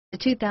The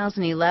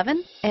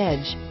 2011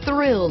 Edge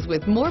thrills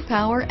with more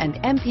power and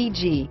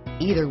MPG.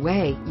 Either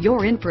way,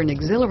 you're in for an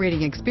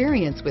exhilarating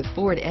experience with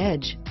Ford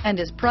Edge and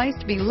is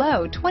priced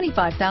below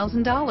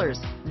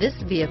 $25,000. This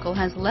vehicle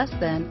has less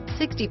than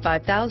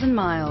 65,000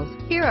 miles.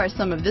 Here are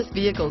some of this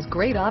vehicle's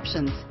great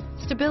options: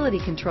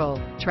 stability control,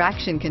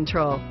 traction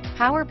control,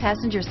 power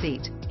passenger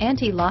seat,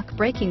 anti-lock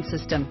braking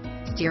system,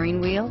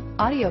 steering wheel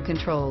audio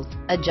controls,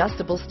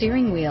 adjustable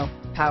steering wheel,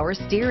 power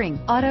steering,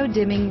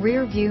 auto-dimming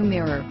rear view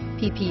mirror,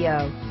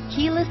 PPO,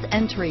 keyless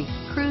entry,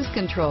 cruise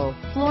control,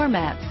 floor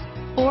mats,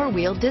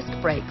 four-wheel disc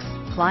brakes,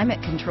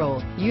 climate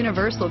control,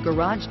 universal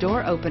garage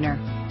door opener,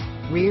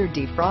 rear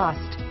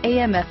defrost,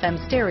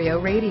 AM/FM stereo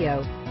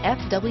radio,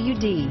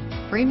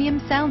 FWD, premium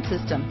sound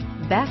system,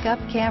 backup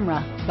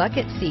camera,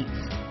 bucket seats.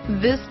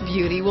 This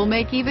beauty will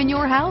make even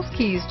your house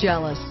keys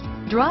jealous.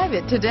 Drive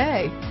it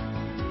today.